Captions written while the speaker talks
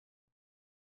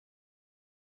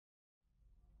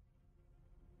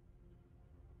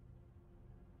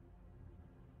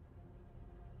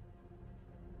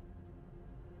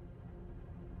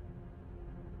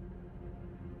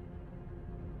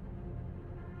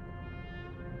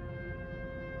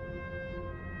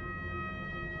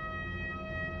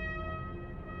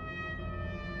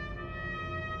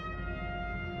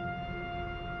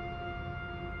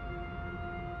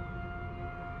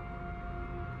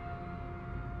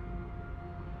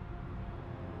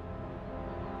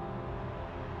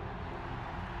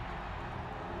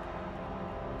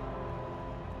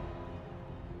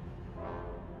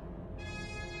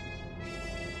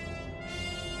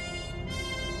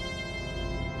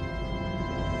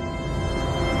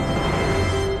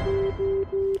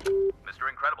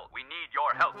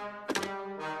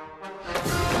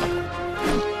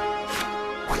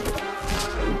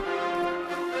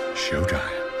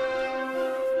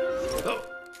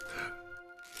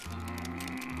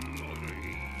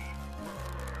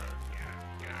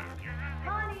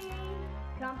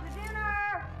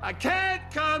I can't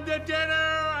come to dinner.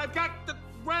 I've got the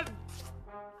rent.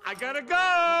 I gotta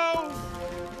go.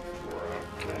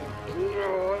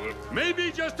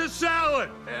 Maybe just a salad.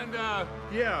 And,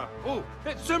 yeah. Oh,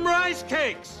 some rice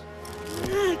cakes.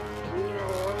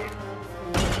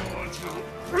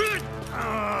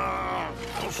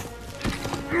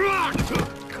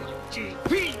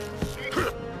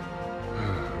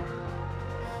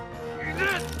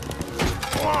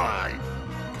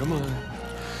 Come on.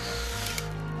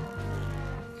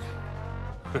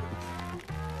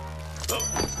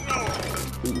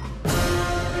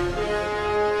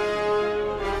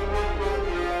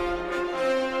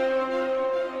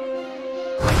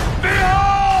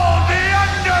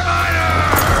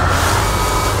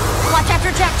 Watch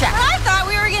after Jack. I thought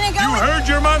we were gonna go. You heard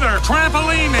your mother.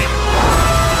 Trampoline me.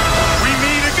 We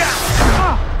meet again.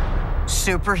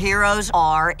 Superheroes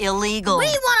are illegal. We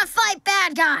want to fight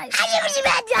bad guys.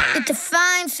 It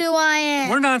defines who I am.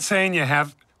 We're not saying you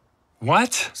have...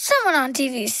 What? Someone on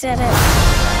TV said it.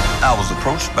 I was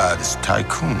approached by this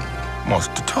tycoon. Wants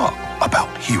to talk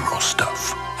about hero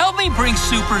stuff. Help me bring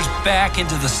supers back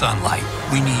into the sunlight.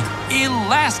 We need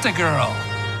Elastigirl.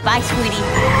 Bye, sweetie.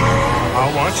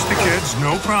 I'll watch the kids,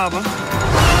 no problem.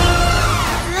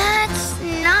 That's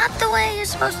not the way you're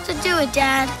supposed to do it,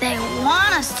 Dad. They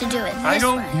want us to do it this I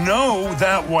don't way. know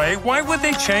that way. Why would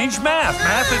they change math?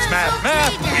 Math is math. Okay,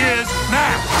 Math Dad. is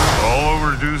math. All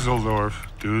over Dusseldorf.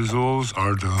 Doozles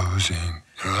are dozing.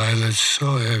 Their eyelids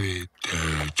so heavy,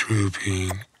 they're drooping.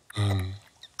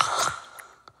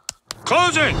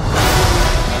 Closing!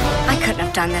 I couldn't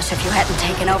have done this if you hadn't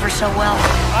taken over so well.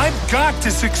 I've got to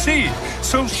succeed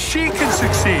so she can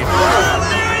succeed.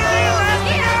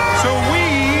 So we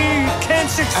can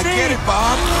succeed. I get it,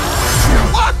 Bob.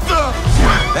 What the?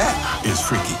 That is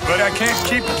freaky. But I can't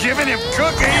keep giving him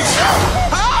cookies.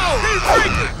 How? He's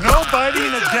freaky. No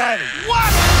biting a daddy. What?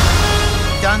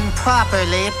 Done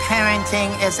properly,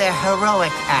 parenting is a heroic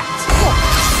act.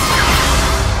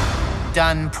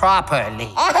 Done properly.